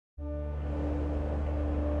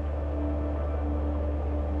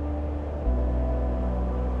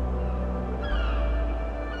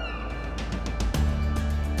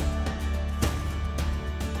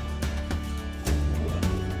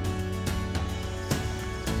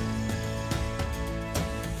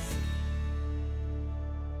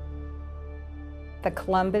The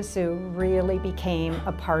Columbus Zoo really became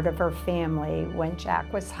a part of our family when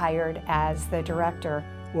Jack was hired as the director.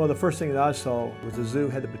 Well, the first thing that I saw was the zoo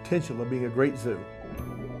had the potential of being a great zoo.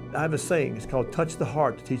 I have a saying, it's called touch the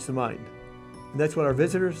heart to teach the mind. And that's what our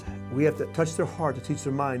visitors, we have to touch their heart to teach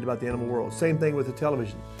their mind about the animal world. Same thing with the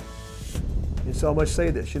television. And so I must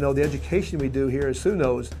say this, the education we do here, as Sue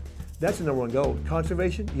knows, that's the #1 goal.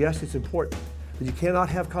 Conservation, yes, it's important, but you cannot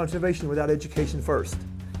have conservation without education first.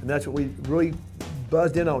 And that's what we really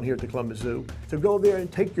buzzed in on here at the Columbus Zoo. So go there and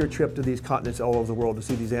take your trip to these continents all over the world to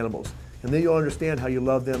see these animals. And then you'll understand how you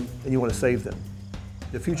love them and you want to save them.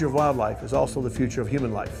 The future of wildlife is also the future of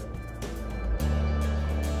human life.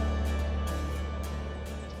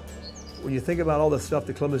 When you think about all the stuff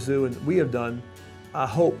the Columbus Zoo and we have done, I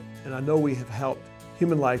hope and I know we have helped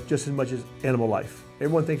human life just as much as animal life.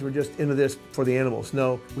 Everyone thinks we're just into this for the animals.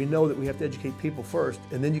 No, we know that we have to educate people first,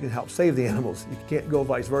 and then you can help save the animals. You can't go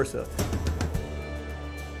vice versa.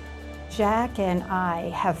 Jack and I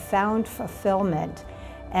have found fulfillment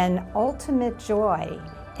and ultimate joy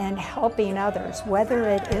in helping others, whether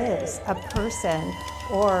it is a person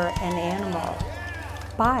or an animal,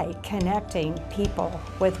 by connecting people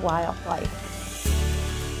with wildlife.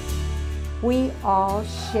 We all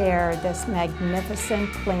share this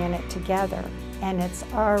magnificent planet together, and it's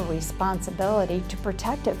our responsibility to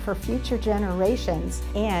protect it for future generations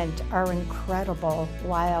and our incredible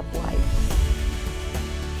wildlife.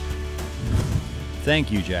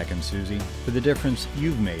 Thank you, Jack and Susie, for the difference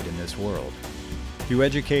you've made in this world. Through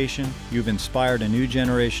education, you've inspired a new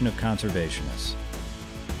generation of conservationists.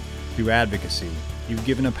 Through advocacy, you've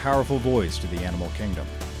given a powerful voice to the animal kingdom.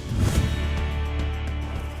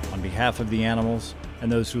 On behalf of the animals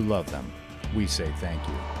and those who love them, we say thank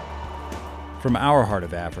you. From our heart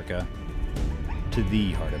of Africa to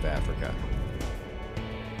the heart of Africa.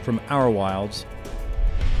 From our wilds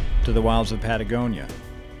to the wilds of Patagonia.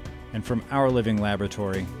 And from our living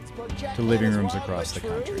laboratory to living rooms across the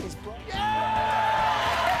country.